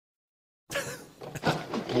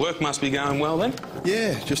Work must be going well then?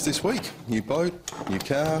 Yeah, just this week. New boat, new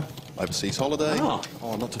car, overseas holiday. Oh.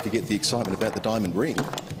 Oh, not to forget the excitement about the diamond ring.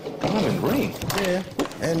 Diamond ring? Yeah.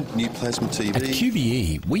 And new plasma TV. At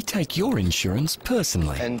QBE, we take your insurance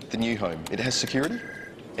personally. And the new home. It has security?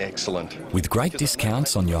 Excellent. With great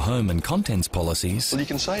discounts on your home and contents policies. Well, you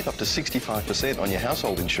can save up to 65% on your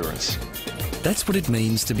household insurance. That's what it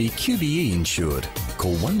means to be QBE insured.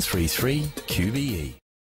 Call 133 QBE.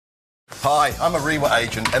 Hi, I'm a REWA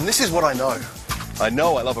agent, and this is what I know.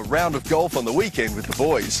 I love a round of golf on the weekend with the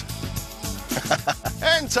boys.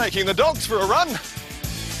 And taking the dogs for a run.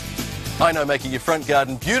 I know making your front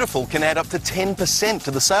garden beautiful can add up to 10%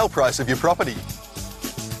 to the sale price of your property.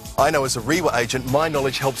 I know as a REWA agent, my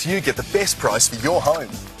knowledge helps you get the best price for your home.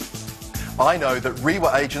 I know that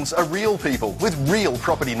REWA agents are real people with real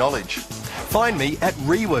property knowledge. Find me at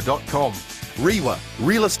rewa.com. REWA,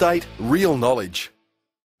 real estate, real knowledge.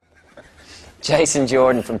 Jason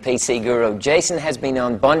Jordan from PC Guru. Jason has been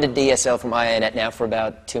on bonded DSL from IANet now for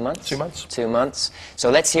about 2 months? 2 months. 2 months.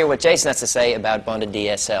 So let's hear what Jason has to say about bonded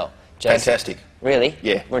DSL. Jason? Fantastic. Really?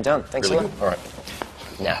 Yeah. We're done. Thanks really a lot. Good. All right.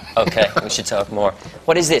 No. Okay, we should talk more.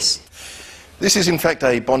 What is this? This is in fact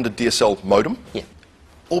a bonded DSL modem. Yeah.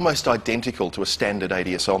 Almost identical to a standard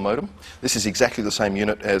ADSL modem. This is exactly the same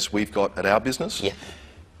unit as we've got at our business. Yeah.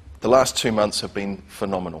 The last 2 months have been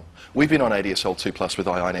phenomenal. We've been on ADSL 2+ with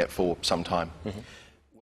IANet for some time. Mm-hmm.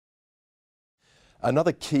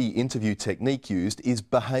 Another key interview technique used is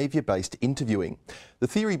behaviour-based interviewing. The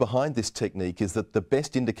theory behind this technique is that the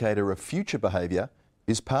best indicator of future behaviour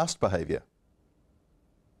is past behaviour.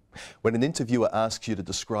 When an interviewer asks you to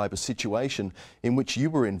describe a situation in which you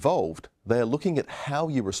were involved, they are looking at how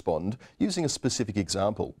you respond using a specific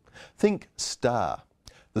example. Think STAR.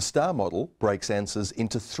 The STAR model breaks answers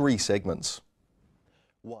into 3 segments.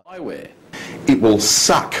 Spyware. It will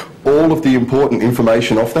suck all of the important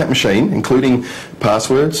information off that machine, including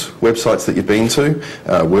passwords, websites that you've been to,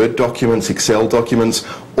 Word documents, Excel documents,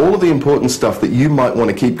 all of the important stuff that you might want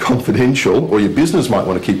to keep confidential, or your business might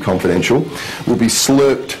want to keep confidential, will be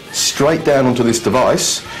slurped straight down onto this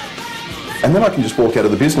device, and then I can just walk out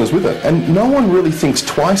of the business with it. And no one really thinks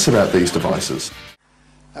twice about these devices.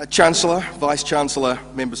 Chancellor, Vice-Chancellor,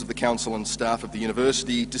 members of the Council and staff of the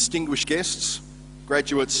University, distinguished guests,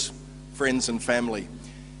 graduates, friends and family.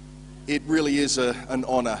 It really is an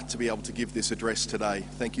honour to be able to give this address today.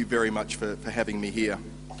 Thank you very much for having me here.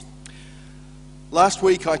 Last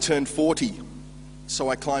week I turned 40, so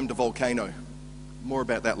I climbed a volcano. More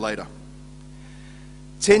about that later.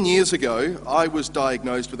 10 years ago, I was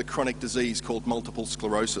diagnosed with a chronic disease called multiple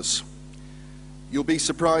sclerosis. You'll be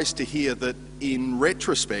surprised to hear that in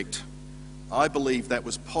retrospect, I believe that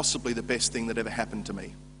was possibly the best thing that ever happened to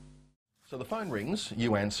me. So the phone rings,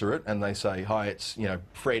 you answer it, and they say, hi, it's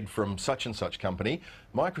Fred from such and such company.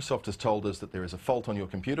 Microsoft has told us that there is a fault on your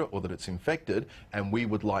computer or that it's infected, and we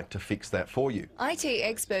would like to fix that for you. IT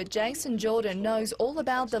expert Jason Jordan knows all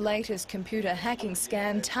about the latest computer hacking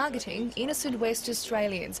scam targeting innocent West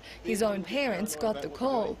Australians. His own parents got the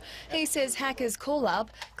call. He says hackers call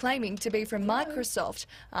up claiming to be from Microsoft,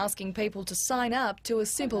 asking people to sign up to a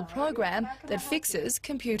simple program that fixes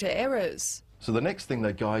computer errors. So the next thing,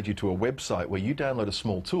 they guide you to a website where you download a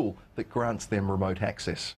small tool that grants them remote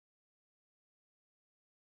access.